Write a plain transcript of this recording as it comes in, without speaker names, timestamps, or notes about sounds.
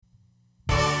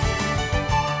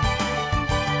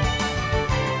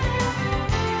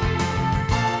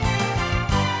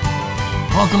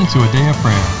Welcome to a day of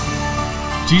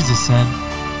prayer. Jesus said,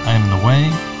 I am the way,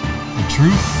 the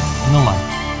truth, and the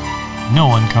life. No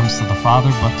one comes to the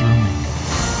Father but through me.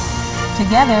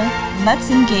 Together, let's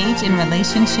engage in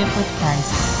relationship with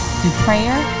Christ through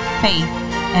prayer, faith,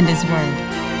 and His Word.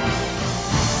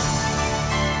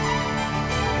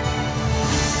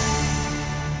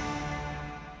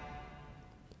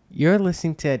 You're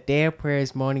listening to a Day of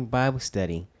Prayer's morning Bible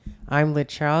study. I'm Lit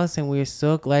Charles, and we are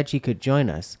so glad you could join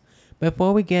us.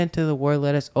 Before we get into the Word,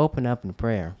 let us open up in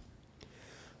prayer.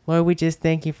 Lord, we just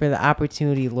thank you for the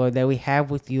opportunity, Lord, that we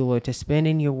have with you, Lord, to spend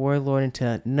in your Word, Lord, and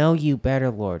to know you better,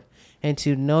 Lord, and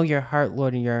to know your heart,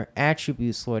 Lord, and your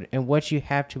attributes, Lord, and what you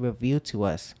have to reveal to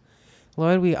us.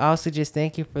 Lord, we also just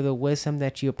thank you for the wisdom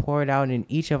that you have poured out in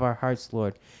each of our hearts,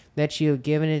 Lord, that you have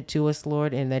given it to us,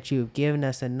 Lord, and that you have given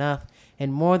us enough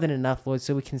and more than enough, Lord,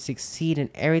 so we can succeed in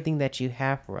everything that you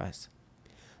have for us.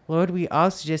 Lord, we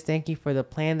also just thank you for the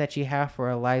plan that you have for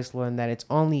our lives, Lord, and that it's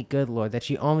only good, Lord, that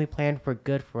you only plan for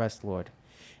good for us, Lord,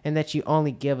 and that you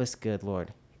only give us good,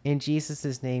 Lord. In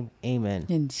Jesus' name, amen.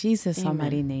 In Jesus'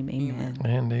 almighty name, amen.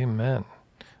 And amen.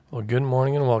 Well, good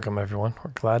morning and welcome, everyone.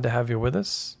 We're glad to have you with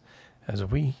us as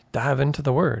we dive into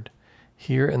the Word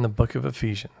here in the book of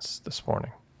Ephesians this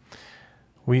morning.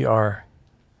 We are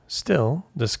still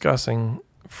discussing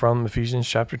from Ephesians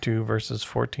chapter 2, verses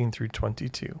 14 through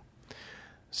 22.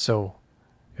 So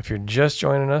if you're just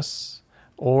joining us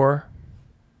or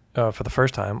for the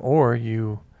first time, or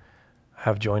you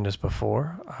have joined us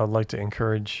before, I would like to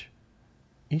encourage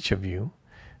each of you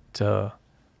to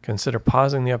consider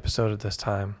pausing the episode at this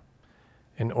time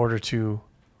in order to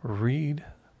read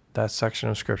that section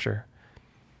of Scripture,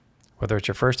 whether it's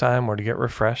your first time or to get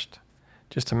refreshed,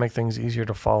 just to make things easier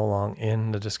to follow along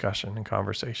in the discussion and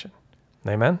conversation.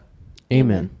 Amen?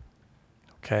 Amen.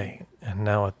 Okay, and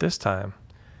now at this time,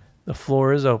 the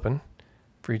floor is open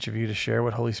for each of you to share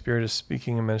what Holy Spirit is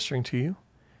speaking and ministering to you,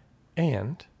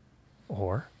 and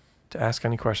or to ask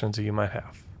any questions that you might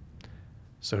have.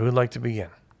 So who would like to begin?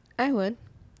 I would.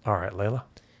 All right, Layla.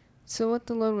 So what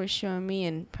the Lord was showing me,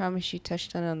 and promise you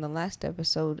touched on the last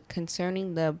episode,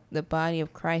 concerning the body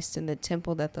of Christ and the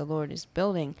temple that the Lord is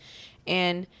building.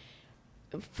 And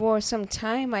for some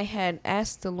time I had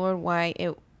asked the Lord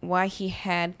why he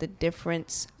had the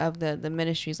difference of the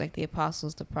ministries, like the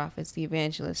apostles, the prophets, the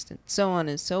evangelists, and so on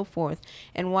and so forth,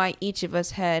 and why each of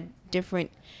us had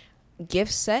different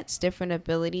gift sets, different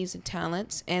abilities and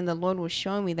talents. And the Lord was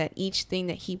showing me that each thing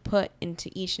that he put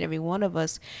into each and every one of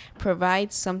us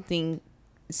provides something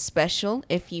special,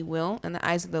 if you will, in the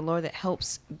eyes of the Lord, that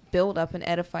helps build up and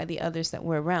edify the others that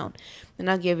we're around. And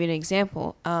I'll give you an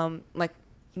example. Like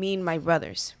me and my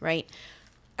brothers, right?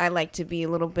 I like to be a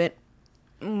little bit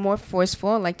more forceful.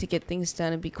 I like to get things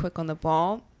done and be quick on the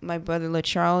ball. My brother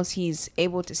Charles, he's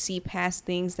able to see past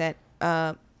things that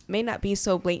may not be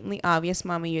so blatantly obvious.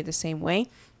 Mama, you're the same way.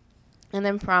 And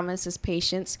then Promise is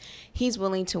patience. He's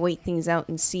willing to wait things out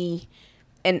and see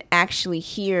and actually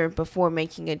hear before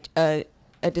making a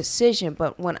decision.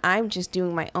 But when I'm just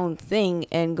doing my own thing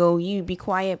and go, you be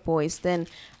quiet, boys, then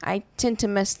I tend to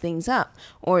mess things up.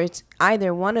 Or it's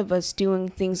either one of us doing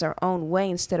things our own way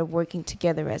instead of working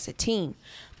together as a team.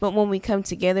 But when we come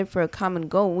together for a common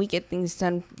goal, we get things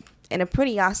done in a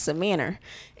pretty awesome manner.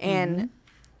 And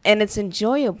it's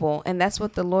enjoyable, and that's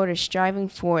what the Lord is striving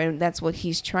for, and that's what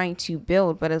he's trying to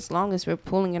build. But as long as we're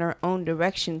pulling in our own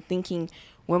direction, thinking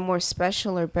we're more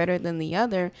special or better than the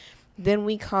other, then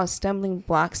we cause stumbling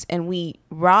blocks, and we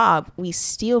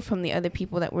steal from the other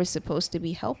people that we're supposed to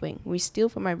be helping. We steal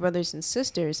from our brothers and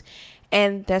sisters,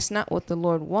 and that's not what the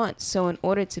Lord wants. So in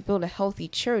order to build a healthy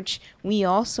church, we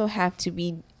also have to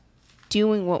be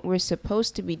doing what we're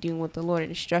supposed to be doing, what the Lord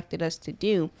instructed us to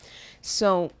do.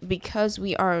 So because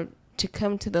we are to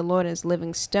come to the Lord as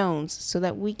living stones, so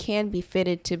that we can be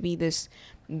fitted to be this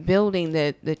building,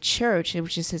 the church,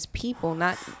 which is his people,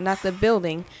 not the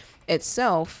building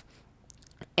itself.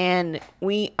 And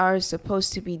we are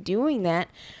supposed to be doing that.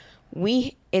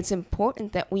 It's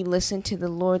important that we listen to the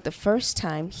Lord the first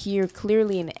time, hear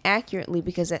clearly and accurately,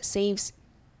 because that saves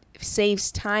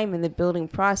time in the building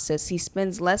process. He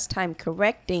spends less time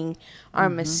correcting our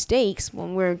mistakes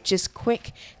when we're just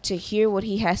quick to hear what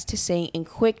he has to say and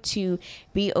quick to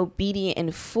be obedient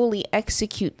and fully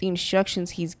execute the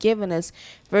instructions he's given us,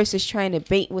 versus trying to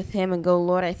debate with him and go,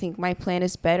 Lord, I think my plan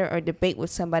is better, or debate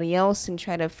with somebody else and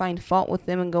try to find fault with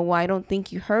them and go, well, I don't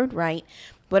think you heard right.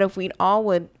 But if we'd all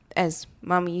would, as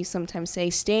Mama, you sometimes say,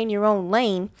 stay in your own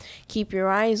lane, keep your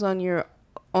eyes on your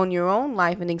own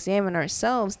life and examine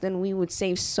ourselves, then we would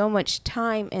save so much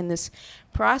time in this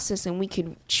process, and we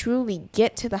could truly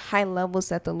get to the high levels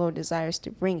that the Lord desires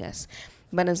to bring us.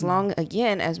 But as long,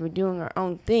 again, as we're doing our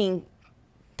own thing,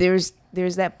 there's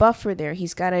that buffer there.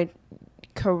 He's got to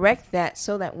correct that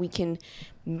so that we can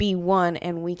be one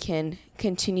and we can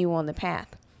continue on the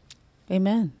path.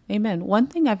 Amen. Amen. One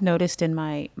thing I've noticed in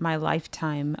my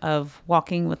lifetime of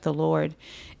walking with the Lord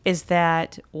is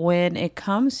that when it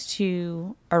comes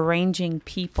to arranging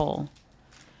people,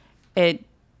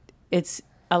 it's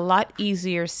a lot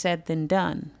easier said than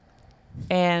done.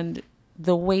 And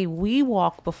the way we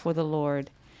walk before the Lord,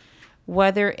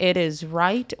 whether it is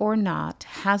right or not,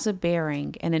 has a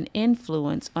bearing and an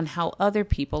influence on how other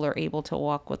people are able to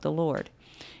walk with the Lord.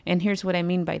 And here's what I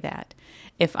mean by that.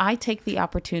 If I take the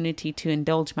opportunity to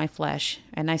indulge my flesh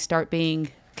and I start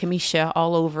being Kamisha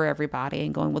all over everybody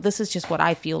and going, well, this is just what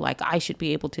I feel like I should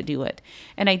be able to do it.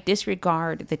 And I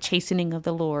disregard the chastening of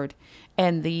the Lord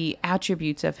and the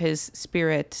attributes of his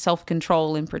spirit,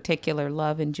 self-control in particular,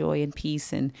 love and joy and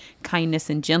peace and kindness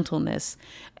and gentleness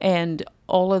and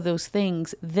all of those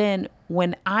things. Then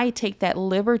when I take that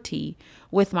liberty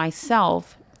with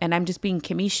myself and I'm just being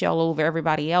Kamisha all over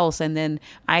everybody else, and then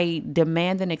I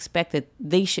demand and expect that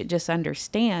they should just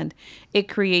understand, it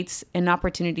creates an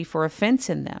opportunity for offense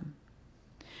in them.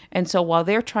 And so while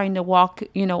they're trying to walk,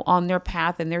 on their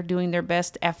path and they're doing their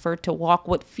best effort to walk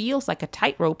what feels like a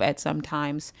tightrope at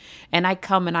sometimes, and I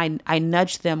come and I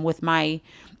nudge them with my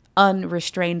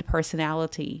unrestrained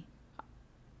personality,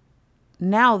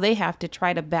 now they have to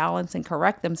try to balance and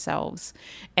correct themselves.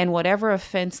 And whatever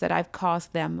offense that I've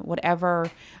caused them, whatever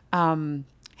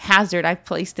hazard I've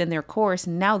placed in their course,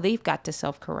 now they've got to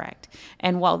self-correct.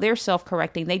 And while they're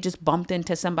self-correcting, they just bumped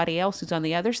into somebody else who's on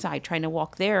the other side trying to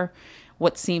walk their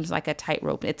what seems like a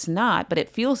tightrope. It's not, but it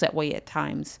feels that way at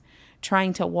times,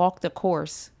 trying to walk the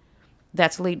course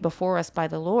that's laid before us by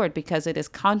the Lord, because it is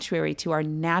contrary to our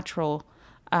natural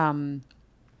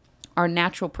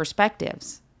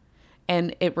perspectives.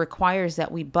 And it requires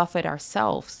that we buffet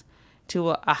ourselves to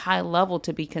a high level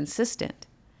to be consistent.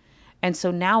 And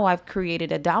so now I've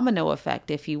created a domino effect,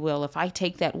 if you will. If I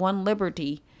take that one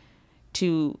liberty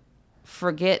to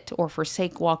forget or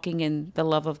forsake walking in the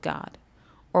love of God,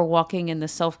 or walking in the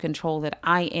self-control that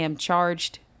I am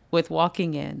charged with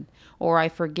walking in, or I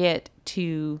forget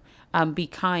to be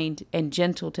kind and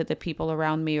gentle to the people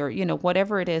around me, or,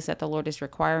 whatever it is that the Lord is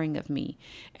requiring of me.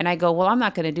 And I go, well, I'm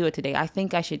not going to do it today. I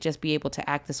think I should just be able to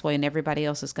act this way and everybody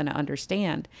else is going to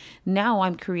understand. Now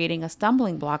I'm creating a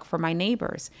stumbling block for my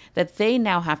neighbors that they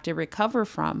now have to recover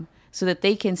from so that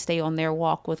they can stay on their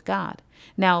walk with God.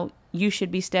 Now, you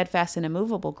should be steadfast and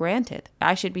immovable, granted.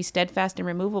 I should be steadfast and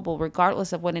immovable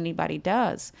regardless of what anybody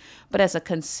does. But as a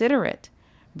considerate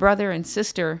brother and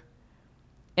sister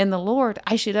in the Lord,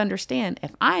 I should understand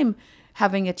if I'm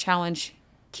having a challenge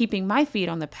keeping my feet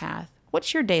on the path,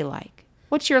 what's your day like?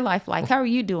 What's your life like? How are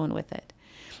you doing with it?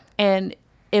 And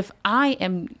if I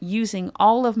am using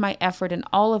all of my effort and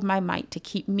all of my might to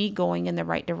keep me going in the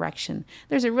right direction,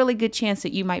 there's a really good chance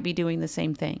that you might be doing the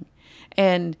same thing.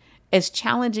 And as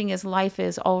challenging as life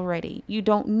is already, you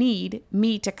don't need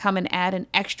me to come and add an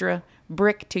extra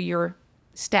brick to your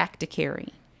stack to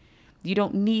carry. You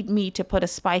don't need me to put a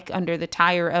spike under the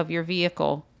tire of your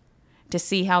vehicle to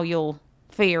see how you'll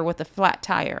fare with a flat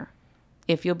tire,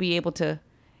 if you'll be able to,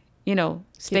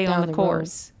 stay on the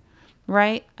course,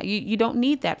 right? You don't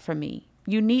need that from me.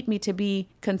 You need me to be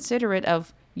considerate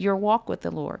of your walk with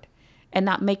the Lord and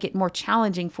not make it more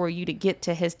challenging for you to get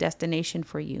to his destination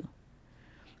for you.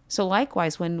 So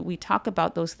likewise, when we talk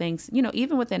about those things,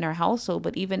 even within our household,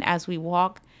 but even as we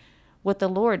walk with the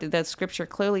Lord, the scripture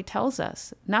clearly tells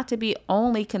us not to be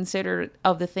only considerate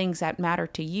of the things that matter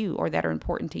to you or that are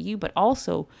important to you, but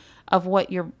also of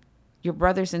what your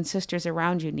brothers and sisters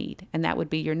around you need. And that would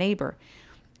be your neighbor.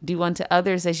 Do unto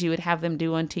others as you would have them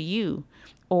do unto you,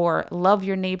 or love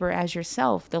your neighbor as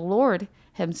yourself. The Lord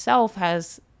himself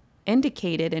has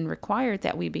indicated and required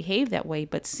that we behave that way,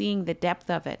 but seeing the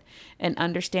depth of it and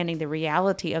understanding the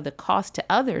reality of the cost to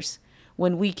others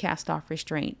when we cast off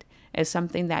restraint is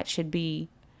something that should be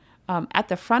at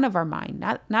the front of our mind,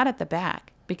 not at the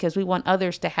back, because we want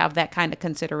others to have that kind of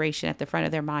consideration at the front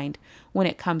of their mind when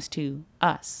it comes to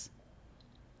us.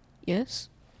 Yes.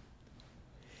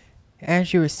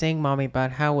 As you were saying, Mommy,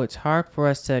 about how it's hard for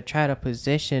us to try to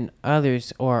position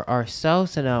others or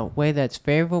ourselves in a way that's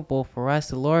favorable for us,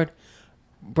 the Lord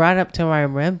brought up to my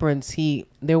remembrance.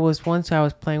 There was once I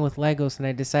was playing with Legos and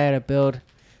I decided to build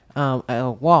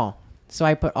a wall. So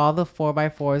I put all the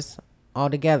 4x4s all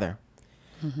together,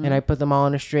 and I put them all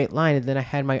in a straight line. And then I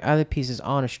had my other pieces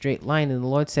all in a straight line. And the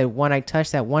Lord said, when I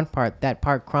touched that one part, that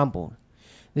part crumbled.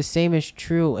 The same is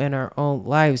true in our own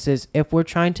lives. Is if we're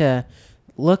trying to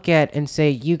look at and say,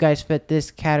 you guys fit this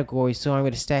category, so I'm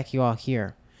going to stack you all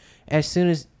here. as soon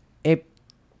as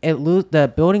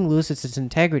the building loses its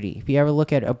integrity. If you ever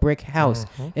look at a brick house,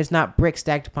 it's not brick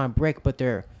stacked upon brick, but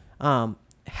they're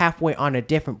halfway on a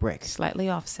different brick. Slightly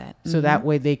offset. So that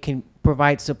way they can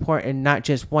provide support, and not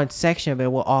just one section of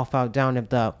it will all fall down if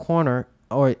the corner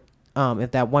or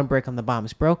if that one brick on the bottom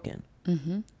is broken.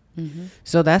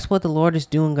 So that's what the Lord is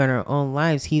doing in our own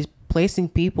lives. He's placing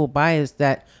people by us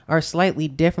that are slightly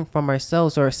different from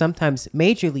ourselves, or sometimes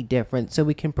majorly different, so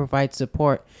we can provide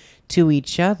support to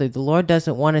each other. The Lord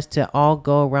doesn't want us to all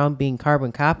go around being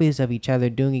carbon copies of each other,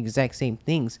 doing exact same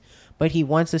things, but he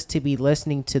wants us to be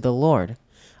listening to the Lord.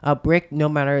 A brick, no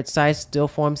matter its size, still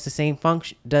forms the same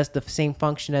function, does the same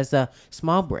function as a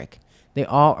small brick. They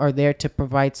all are there to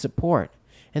provide support.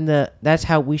 And that's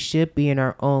how we should be in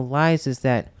our own lives, is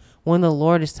that when the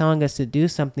Lord is telling us to do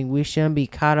something, we shouldn't be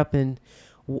caught up in,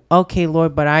 okay,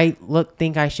 Lord, but I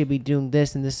think I should be doing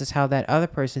this, and this is how that other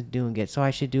person's doing it, so I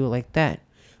should do it like that.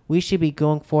 We should be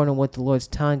going forward on what the Lord's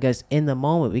telling us in the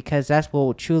moment, because that's what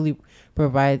will truly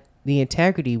provide the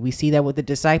integrity. We see that with the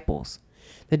disciples.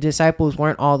 The disciples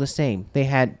weren't all the same. They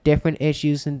had different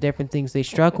issues and different things they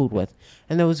struggled with.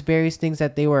 And there was various things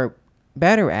that they were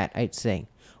better at, I'd say.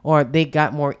 Or they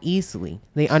got more easily.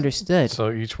 They understood.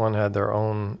 So each one had their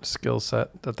own skill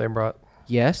set that they brought?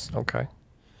 Yes. Okay.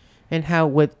 And how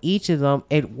with each of them,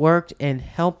 it worked and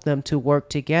helped them to work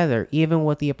together. Even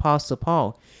with the Apostle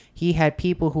Paul, he had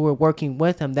people who were working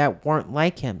with him that weren't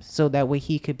like him, so that way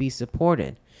he could be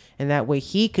supported. And that way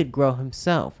he could grow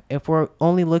himself. If we're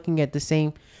only looking at the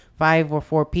same 5 or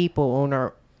 4 people and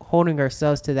are holding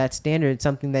ourselves to that standard,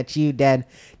 something that you, Dad,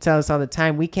 tell us all the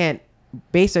time, we can't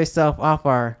base ourselves off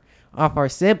our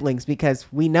siblings, because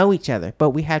we know each other,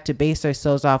 but we have to base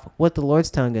ourselves off what the Lord's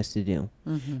telling us to do.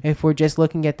 If we're just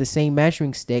looking at the same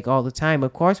measuring stick all the time,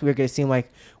 of course we're going to seem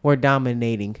like we're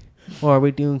dominating or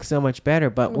we're doing so much better.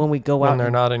 But when we go out, when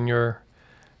they're not in your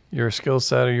skill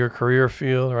set or your career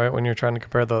field, right? When you're trying to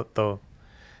compare the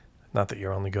not that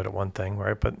you're only good at one thing,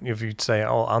 right? But if you say,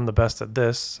 oh, I'm the best at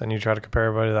this, and you try to compare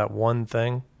everybody to that one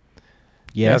thing,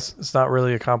 yes, it's not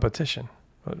really a competition.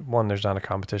 One, there's not a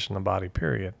competition in the body,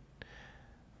 period.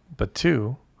 But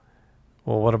 2,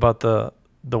 well, what about the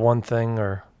one thing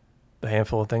or the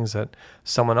handful of things that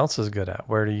someone else is good at?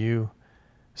 Where do you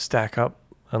stack up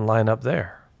and line up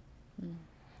there?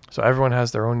 So everyone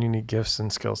has their own unique gifts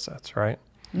and skill sets, right?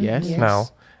 Yes. Now,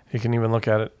 you can even look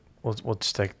at it. We'll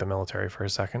just take the military for a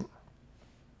second,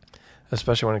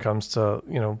 especially when it comes to,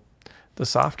 the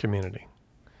soft community.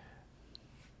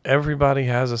 Everybody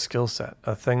has a skill set,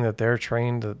 a thing that they're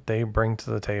trained, that they bring to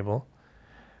the table,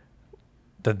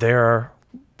 that they're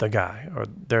the guy or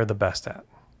they're the best at.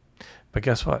 But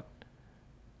guess what?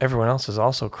 Everyone else is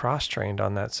also cross-trained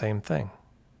on that same thing.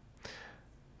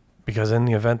 Because in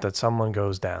the event that someone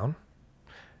goes down,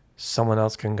 someone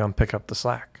else can come pick up the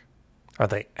slack. Are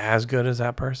they as good as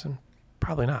that person?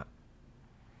 Probably not.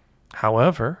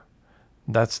 However,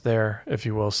 that's their, if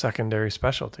you will, secondary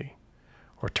specialty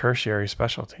or tertiary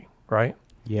specialty, right?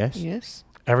 Yes. Yes.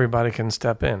 Everybody can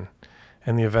step in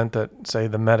the event that, say,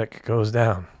 the medic goes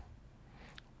down.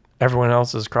 Everyone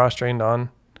else is cross-trained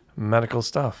on medical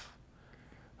stuff.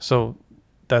 So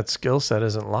that skill set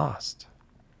isn't lost.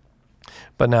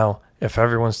 But now, if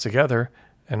everyone's together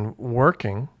and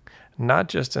working, not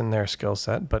just in their skill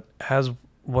set, but has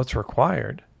what's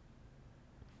required,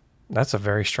 that's a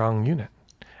very strong unit.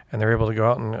 And they're able to go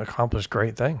out and accomplish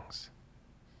great things.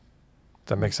 Does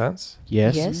that make sense?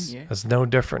 Yes. Yes. It's no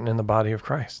different in the body of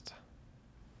Christ.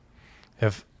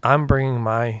 If I'm bringing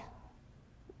my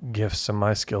gifts and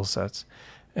my skill sets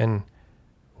and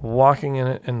walking in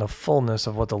it in the fullness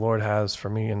of what the Lord has for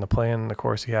me and the plan and the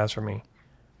course he has for me,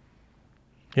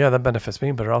 yeah, that benefits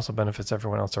me, but it also benefits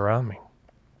everyone else around me.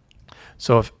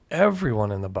 So if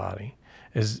everyone in the body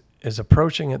is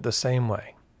approaching it the same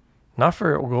way, not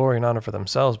for glory and honor for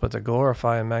themselves, but to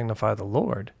glorify and magnify the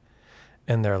Lord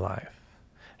in their life,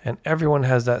 and everyone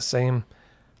has that same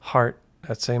heart,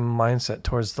 that same mindset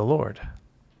towards the Lord,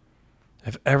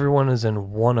 if everyone is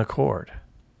in one accord,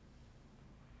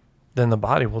 then the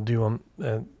body will do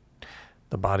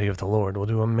the body of the Lord will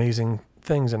do amazing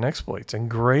things and exploits and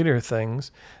greater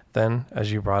things than,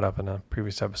 as you brought up in a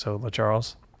previous episode,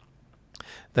 LaCharles,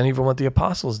 than even what the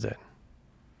apostles did.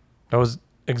 That was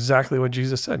exactly what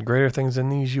Jesus said. Greater things than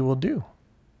these you will do.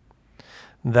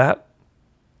 That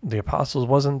the apostles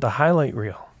wasn't the highlight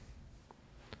reel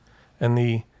and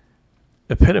the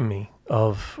epitome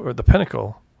of, or the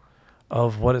pinnacle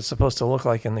of what it's supposed to look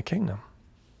like in the kingdom.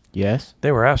 Yes.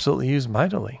 They were absolutely used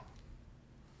mightily.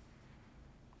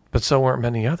 But so weren't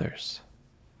many others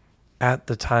at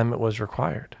the time it was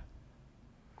required.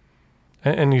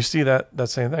 And you see that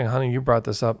same thing. Honey, you brought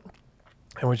this up.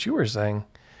 And what you were saying,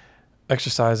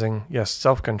 exercising, yes,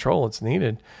 self-control, it's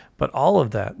needed. But all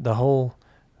of that, the whole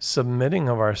submitting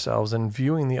of ourselves and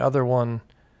viewing the other one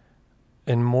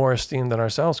in more esteem than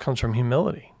ourselves comes from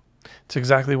humility. It's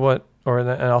exactly what, and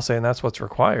I'll say, and that's what's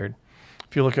required.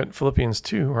 If you look at Philippians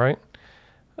 2, right?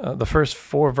 The first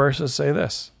 4 verses say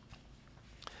this.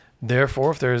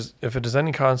 Therefore, if it is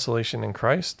any consolation in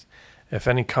Christ, if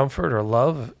any comfort or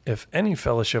love, if any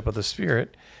fellowship of the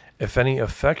Spirit, if any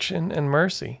affection and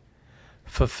mercy,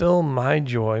 fulfill my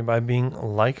joy by being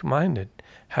like-minded,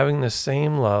 having the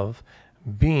same love,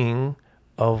 being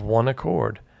of one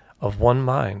accord, of one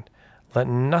mind. Let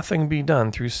nothing be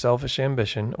done through selfish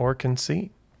ambition or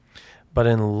conceit, but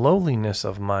in lowliness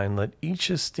of mind let each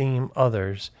esteem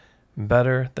others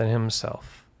better than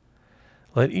himself.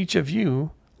 Let each of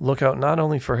you look out not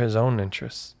only for his own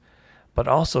interests, but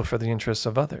also for the interests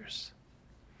of others.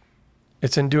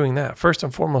 It's in doing that, first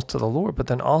and foremost to the Lord, but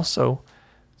then also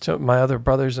to my other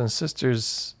brothers and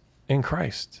sisters in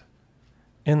Christ,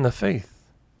 in the faith,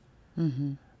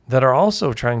 that are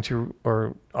also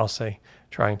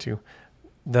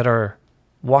that are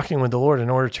walking with the Lord in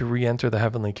order to re-enter the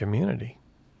heavenly community.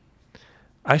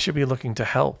 I should be looking to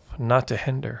help, not to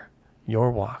hinder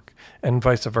your walk, and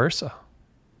vice versa.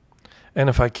 And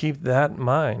if I keep that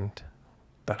mind,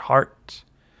 that heart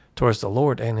towards the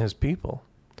Lord and his people,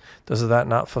 does that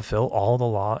not fulfill all the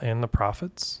law and the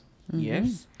prophets?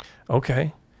 Yes.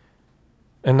 Okay.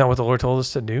 Isn't that what the Lord told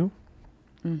us to do?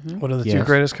 What are the 2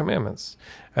 greatest commandments?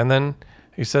 And then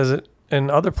he says it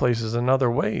in other places, in other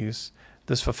ways.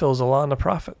 This fulfills the law and the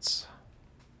prophets.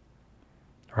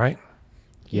 Right?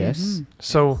 Yes.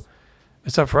 So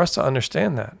it's up for us to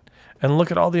understand that. And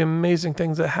look at all the amazing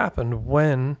things that happened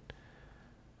when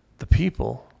the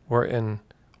people were in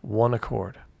one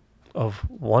accord, of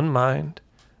one mind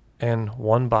and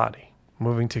one body,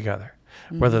 moving together.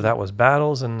 Whether that was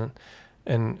battles and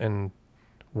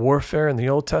warfare in the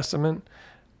Old Testament,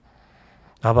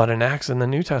 how about in Acts in the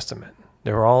New Testament?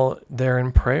 They were all there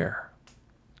in prayer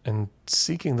and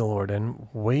seeking the Lord and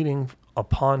waiting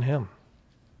upon him.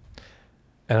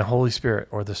 And a Holy Spirit,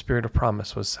 or the Spirit of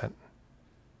promise, was sent.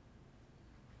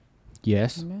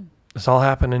 Yes. Amen. This all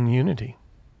happened in unity.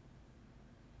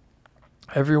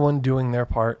 Everyone doing their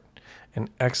part in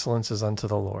excellence is unto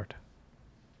the Lord.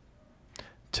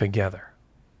 Together.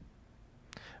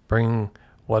 Bringing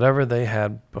whatever they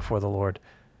had before the Lord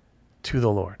to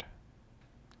the Lord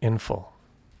in full,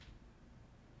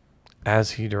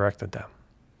 as he directed them.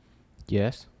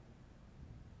 Yes.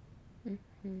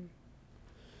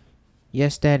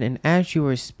 Yes, Dad. And as you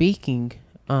were speaking,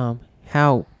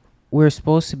 how we're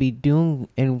supposed to be doing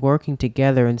and working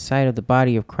together inside of the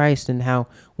body of Christ, and how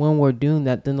when we're doing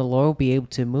that, then the Lord will be able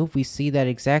to move. We see that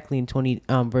exactly in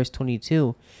verse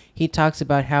 22. He talks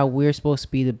about how we're supposed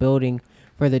to be the building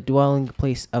for the dwelling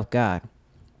place of God.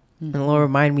 And the Lord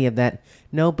reminded me of that.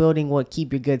 No building will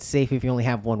keep your goods safe if you only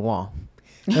have one wall.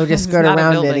 They'll just skirt not a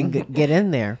around it building. and get in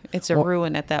there. It's a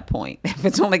ruin at that point if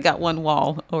it's only got one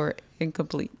wall or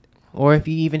incomplete. Or if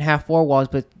you even have 4 walls,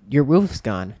 but your roof's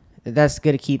gone. That's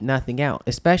going to keep nothing out,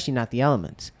 especially not the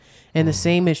elements. And the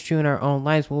same is true in our own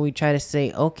lives when we try to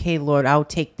say, okay, Lord, I'll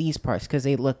take these parts because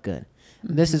they look good.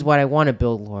 This is what I want to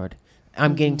build, Lord.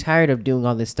 I'm getting tired of doing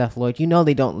all this stuff, Lord. You know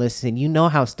they don't listen. You know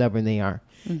how stubborn they are.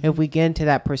 If we get into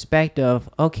that perspective of,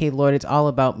 okay, Lord, it's all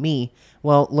about me.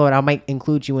 Well, Lord, I might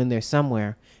include you in there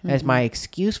somewhere as my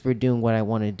excuse for doing what I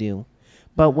want to do.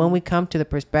 But when we come to the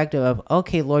perspective of,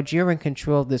 okay, Lord, you're in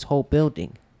control of this whole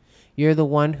building. You're the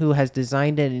one who has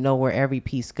designed it and know where every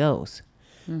piece goes.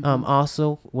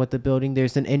 Also, with the building,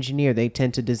 there's an engineer. They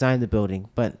tend to design the building,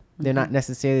 but they're not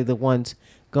necessarily the ones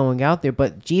going out there.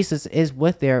 But Jesus is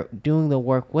with there doing the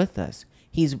work with us.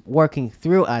 He's working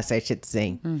through us, I should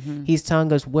say. He's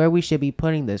telling us where we should be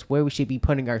putting this, where we should be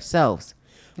putting ourselves,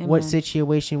 what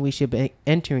situation we should be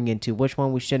entering into, which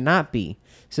one we should not be,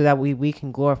 so that we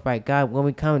can glorify God. When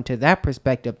we come into that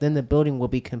perspective, then the building will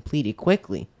be completed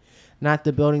quickly. Not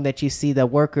the building that you see the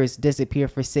workers disappear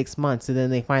for 6 months and then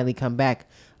they finally come back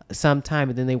sometime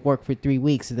and then they work for 3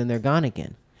 weeks and then they're gone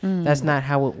again. That's not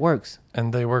how it works.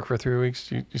 And they work for 3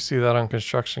 weeks. You see that on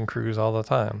construction crews all the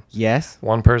time. Yes.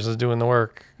 One person's doing the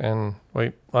work, and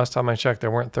last time I checked,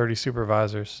 there weren't 30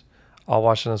 supervisors all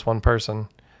watching this one person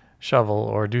shovel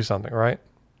or do something, right?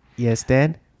 Yes,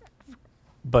 Dad.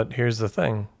 But here's the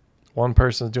thing. One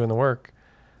person's doing the work.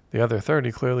 The other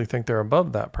 30 clearly think they're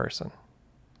above that person.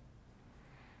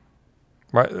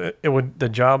 Right? The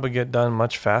job would get done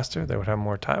much faster. They would have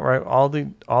more time, right?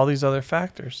 All these other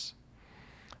factors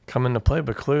come into play,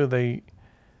 but clearly they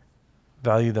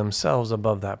value themselves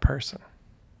above that person.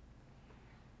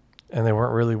 and they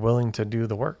weren't really willing to do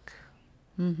the work.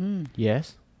 Mm-hmm.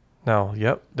 Yes. Now,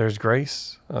 there's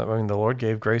grace. The Lord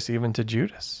gave grace even to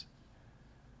Judas.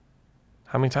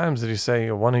 How many times did he say,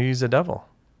 one of you's a devil?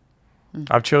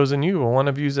 I've chosen you, one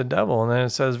of you's a devil. And then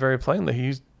it says very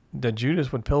plainly that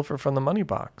Judas would pilfer from the money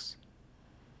box.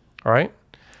 All right?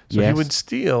 So he would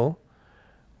steal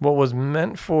what was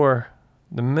meant for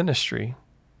the ministry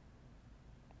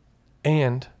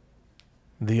and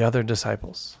the other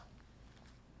disciples.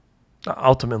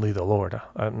 Ultimately, the Lord.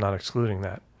 I'm not excluding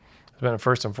that. It's meant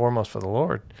first and foremost for the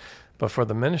Lord, but for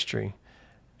the ministry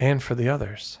and for the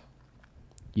others.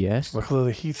 Yes. But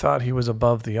clearly, he thought he was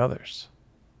above the others.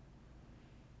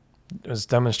 It was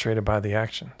demonstrated by the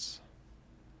actions.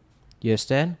 Yes,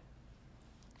 Dad?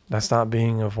 That's not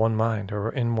being of one mind or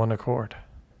in one accord.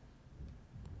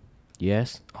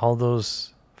 Yes. All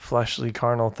those fleshly,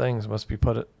 carnal things must be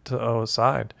put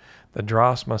aside. The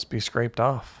dross must be scraped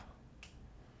off.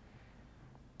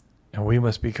 And we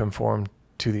must be conformed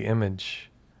to the image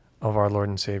of our Lord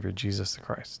and Savior, Jesus the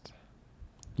Christ.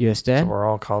 Yes, Dad? So we're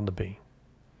all called to be.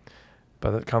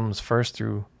 But it comes first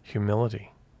through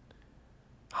humility,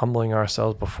 humbling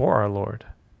ourselves before our Lord,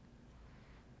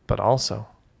 but also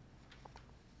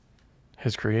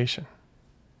his creation,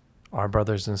 our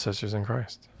brothers and sisters in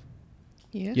Christ.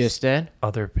 Yes. Yes, Dad?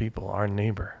 Other people, our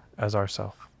neighbor, as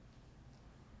ourself.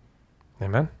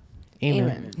 Amen?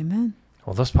 Amen. Amen.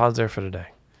 Well, let's pause there for today.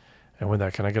 And with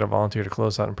that, can I get a volunteer to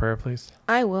close out in prayer, please?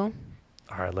 I will.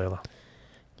 All right, Layla.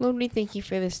 Lord, we thank you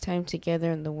for this time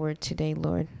together in the Word today,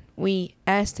 Lord. We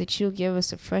ask that you'll give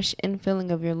us a fresh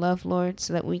infilling of your love, Lord,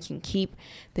 so that we can keep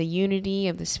the unity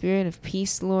of the Spirit of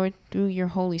peace, Lord, through your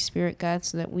Holy Spirit, God,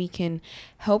 so that we can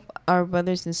help our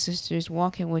brothers and sisters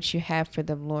walk in what you have for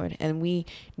them, Lord, and we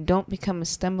don't become a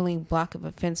stumbling block of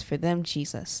offense for them,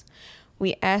 Jesus.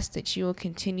 We ask that you will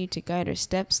continue to guide our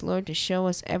steps, Lord, to show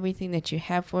us everything that you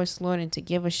have for us, Lord, and to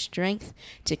give us strength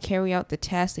to carry out the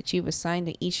task that you've assigned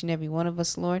to each and every one of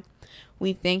us, Lord.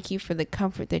 We thank you for the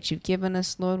comfort that you've given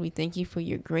us, Lord. We thank you for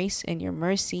your grace and your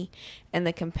mercy and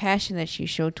the compassion that you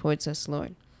show towards us,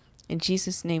 Lord. In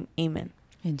Jesus' name, amen.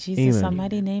 In Jesus' Amen.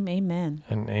 almighty name, amen.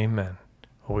 And amen.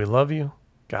 Well, we love you.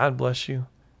 God bless you.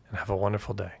 And have a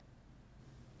wonderful day.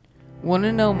 Want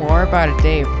to know more about a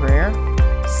day of prayer?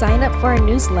 Sign up for our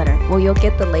newsletter where you'll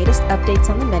get the latest updates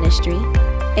on the ministry,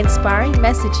 inspiring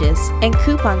messages, and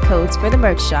coupon codes for the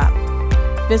merch shop.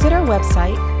 Visit our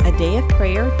website,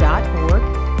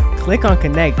 adayofprayer.org. Click on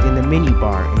Connect in the menu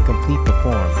bar and complete the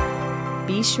form.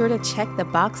 Be sure to check the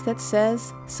box that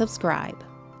says subscribe.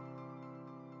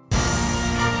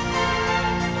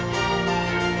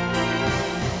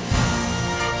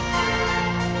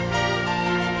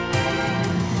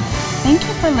 Thank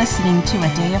you for listening to A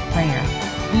Day of Prayer.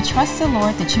 We trust the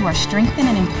Lord that you are strengthened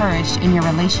and encouraged in your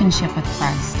relationship with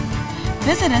Christ.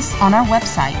 Visit us on our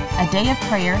website,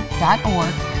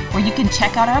 adayofprayer.org, where you can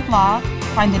check out our blog,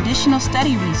 find additional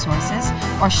study resources,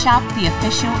 or shop the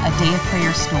official A Day of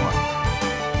Prayer store.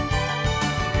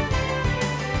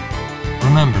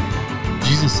 Remember,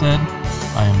 Jesus said,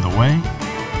 I am the way,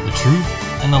 the truth,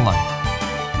 and the life.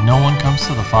 No one comes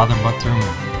to the Father but through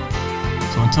me.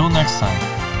 So until next time,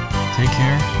 take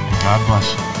care and God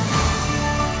bless you.